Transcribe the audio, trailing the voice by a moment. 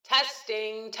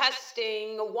Testing,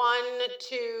 testing, 1,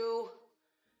 2,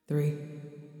 3.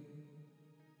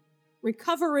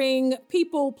 Recovering,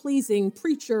 people-pleasing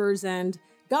preachers and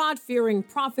God-fearing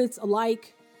prophets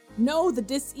alike know the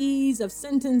dis-ease of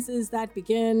sentences that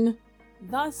begin,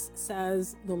 "Thus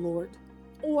says the Lord,"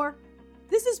 or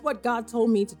 "This is what God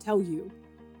told me to tell you."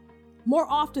 More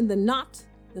often than not,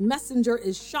 the messenger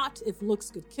is shot if looks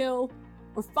could kill,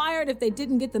 or fired if they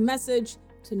didn't get the message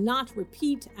to not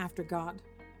repeat after God.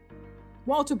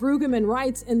 Walter Brueggemann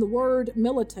writes in the word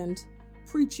militant,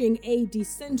 preaching a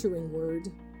decentering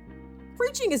word.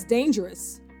 Preaching is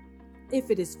dangerous if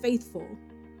it is faithful,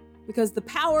 because the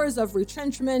powers of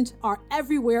retrenchment are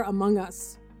everywhere among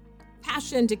us.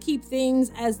 Passion to keep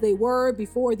things as they were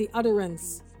before the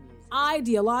utterance.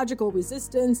 Ideological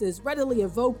resistance is readily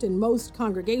evoked in most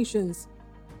congregations.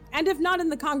 And if not in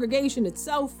the congregation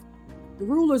itself, the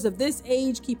rulers of this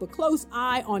age keep a close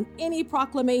eye on any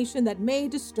proclamation that may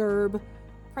disturb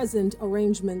present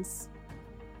arrangements.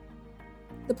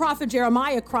 The prophet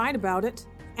Jeremiah cried about it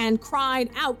and cried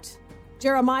out.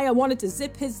 Jeremiah wanted to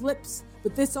zip his lips,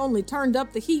 but this only turned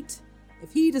up the heat.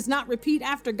 If he does not repeat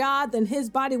after God, then his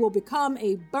body will become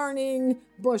a burning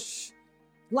bush.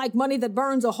 Like money that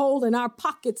burns a hole in our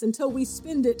pockets until we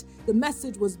spend it, the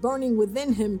message was burning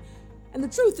within him. And the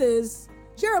truth is,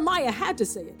 Jeremiah had to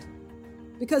say it,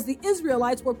 because the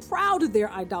Israelites were proud of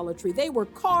their idolatry. They were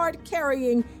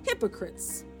card-carrying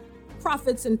hypocrites.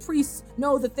 Prophets and priests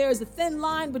know that there's a thin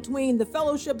line between the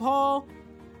fellowship hall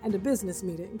and a business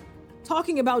meeting.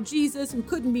 Talking about Jesus, who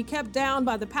couldn't be kept down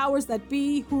by the powers that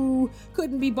be, who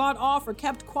couldn't be bought off or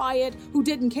kept quiet, who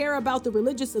didn't care about the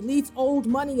religious elite's old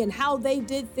money and how they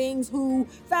did things, who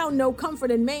found no comfort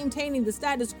in maintaining the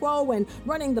status quo and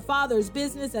running the Father's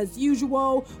business as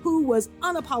usual, who was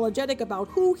unapologetic about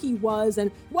who he was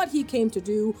and what he came to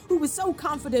do, who was so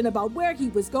confident about where he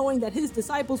was going that his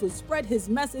disciples would spread his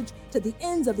message to the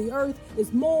ends of the earth,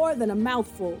 is more than a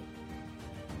mouthful.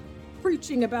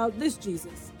 Preaching about this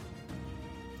Jesus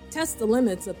test the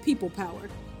limits of people power,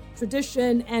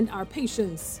 tradition, and our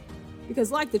patience. Because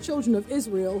like the children of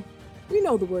Israel, we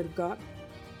know the word of God.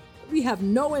 We have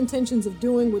no intentions of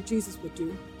doing what Jesus would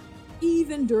do,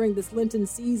 even during this Lenten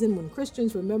season when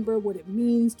Christians remember what it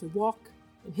means to walk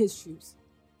in his shoes.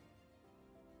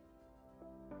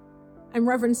 I'm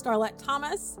Reverend Starlette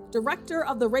Thomas, Director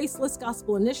of the Raceless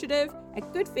Gospel Initiative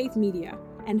at Good Faith Media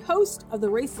and host of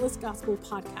the Raceless Gospel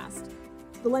podcast.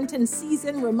 The Lenten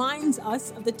season reminds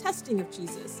us of the testing of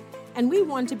Jesus, and we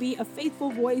want to be a faithful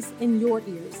voice in your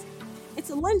ears. It's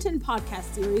a Lenten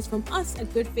podcast series from us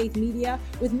at Good Faith Media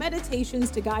with meditations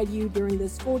to guide you during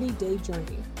this 40-day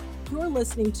journey. You're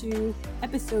listening to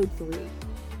Episode 3,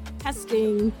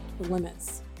 Testing the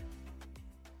Limits.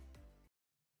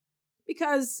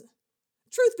 Because,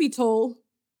 truth be told,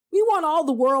 we want all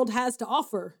the world has to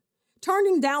offer.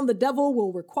 Turning down the devil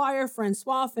will require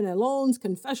Francois Fenelon's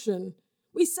confession.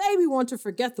 We say we want to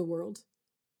forget the world,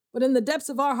 but in the depths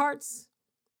of our hearts,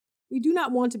 we do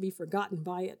not want to be forgotten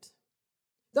by it.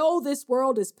 Though this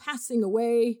world is passing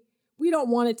away, we don't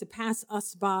want it to pass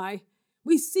us by.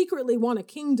 We secretly want a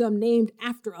kingdom named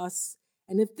after us,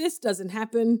 and if this doesn't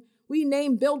happen, we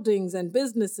name buildings and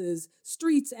businesses,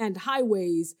 streets and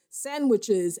highways,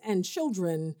 sandwiches and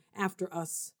children after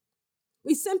us.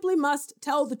 We simply must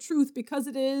tell the truth because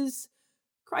it is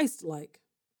Christ-like.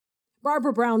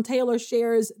 Barbara Brown Taylor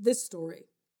shares this story.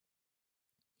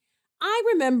 I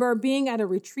remember being at a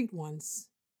retreat once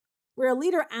where a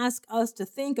leader asked us to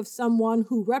think of someone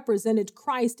who represented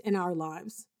Christ in our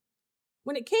lives.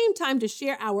 When it came time to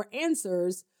share our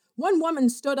answers, one woman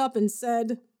stood up and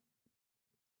said,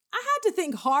 "I had to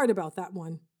think hard about that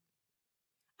one.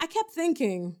 I kept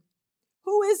thinking,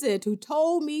 who is it who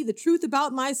told me the truth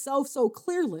about myself so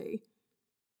clearly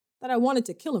that I wanted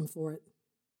to kill him for it?"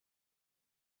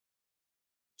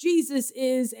 Jesus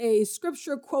is a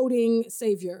scripture-quoting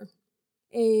savior,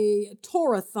 a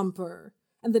Torah thumper,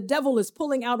 and the devil is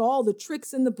pulling out all the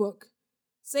tricks in the book.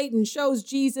 Satan shows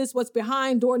Jesus what's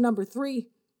behind door number 3.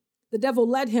 The devil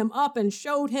led him up and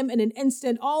showed him in an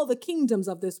instant all the kingdoms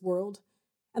of this world.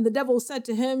 And the devil said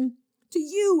to him, "To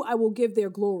you I will give their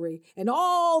glory and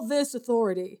all this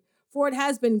authority, for it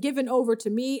has been given over to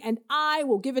me, and I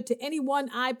will give it to anyone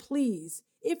I please.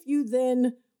 If you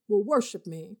then will worship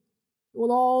me, it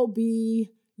will all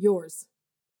be yours."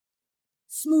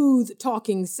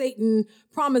 Smooth-talking Satan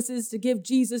promises to give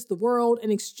Jesus the world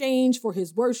in exchange for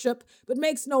his worship, but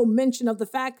makes no mention of the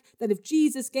fact that if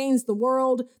Jesus gains the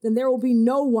world, then there will be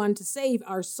no one to save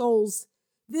our souls.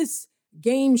 This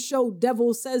game show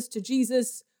devil says to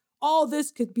Jesus, "All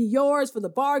this could be yours for the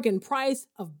bargain price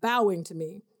of bowing to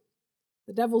me."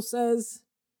 The devil says,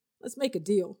 "Let's make a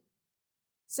deal.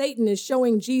 Satan is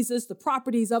showing Jesus the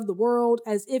properties of the world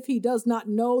as if he does not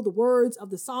know the words of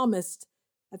the psalmist,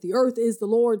 that the earth is the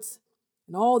Lord's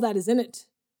and all that is in it,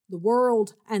 the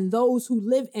world and those who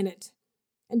live in it.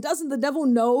 And doesn't the devil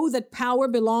know that power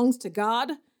belongs to God?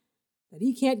 That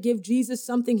he can't give Jesus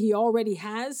something he already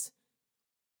has?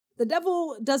 The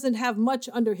devil doesn't have much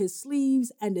under his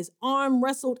sleeves and is arm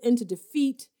wrestled into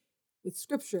defeat with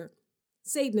Scripture.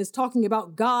 Satan is talking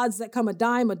about gods that come a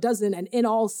dime a dozen and in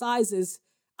all sizes,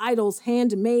 idols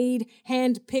handmade,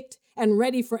 hand-picked, and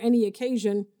ready for any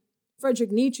occasion.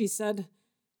 Friedrich Nietzsche said,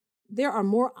 "There are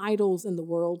more idols in the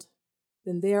world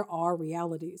than there are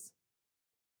realities."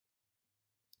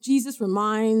 Jesus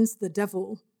reminds the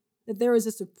devil that there is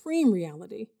a supreme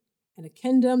reality and a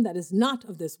kingdom that is not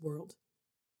of this world.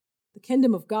 The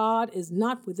kingdom of God is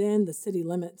not within the city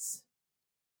limits,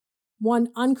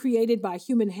 one uncreated by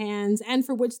human hands and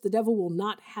for which the devil will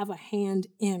not have a hand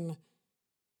in.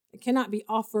 It cannot be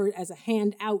offered as a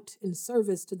handout in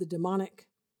service to the demonic.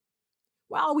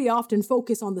 While we often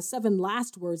focus on the 7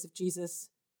 last words of Jesus,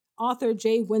 author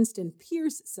J. Winston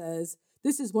Pierce says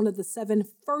this is one of the 7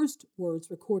 first words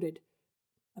recorded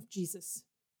of Jesus.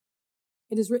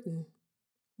 It is written,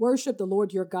 "Worship the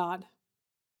Lord your God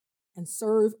and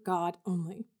serve God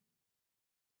only."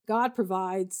 God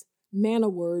provides manna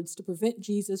words to prevent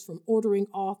Jesus from ordering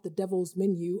off the devil's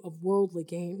menu of worldly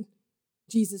gain.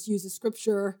 Jesus uses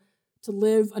Scripture to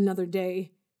live another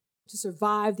day, to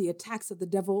survive the attacks of the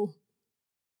devil.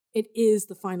 It is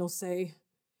the final say.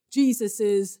 Jesus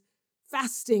is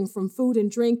fasting from food and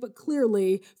drink, but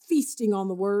clearly feasting on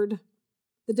the word.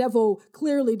 The devil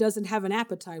clearly doesn't have an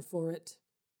appetite for it,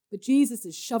 but Jesus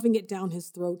is shoving it down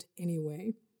his throat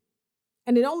anyway.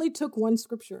 And it only took one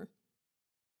scripture,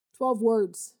 12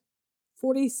 words,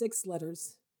 46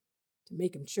 letters, to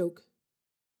make him choke.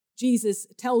 Jesus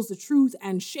tells the truth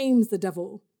and shames the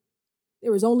devil.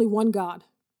 There is only one God,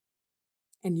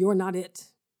 and you're not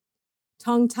it.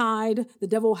 Tongue-tied, the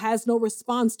devil has no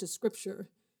response to Scripture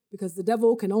because the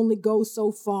devil can only go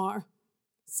so far.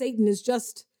 Satan is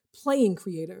just playing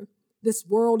creator. This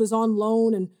world is on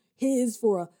loan and his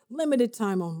for a limited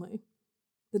time only.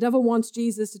 The devil wants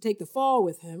Jesus to take the fall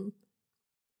with him,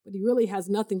 but he really has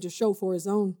nothing to show for his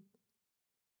own.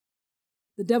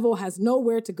 The devil has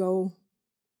nowhere to go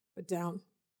but down.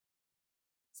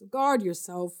 So guard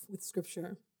yourself with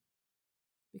Scripture,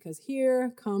 because here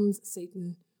comes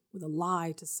Satan with a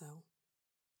lie to sell.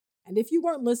 And if you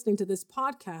weren't listening to this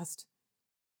podcast,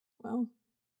 well,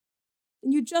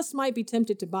 then you just might be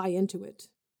tempted to buy into it,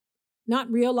 not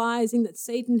realizing that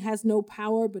Satan has no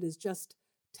power but is just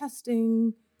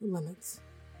testing the limits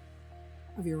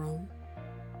of your own.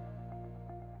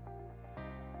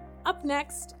 Up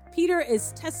next, Peter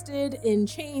is tested in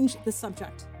Change the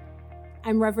Subject.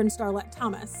 I'm Reverend Starlette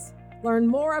Thomas. Learn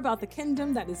more about the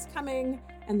kingdom that is coming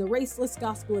and the Raceless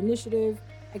Gospel Initiative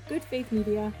at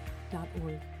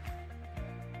goodfaithmedia.org.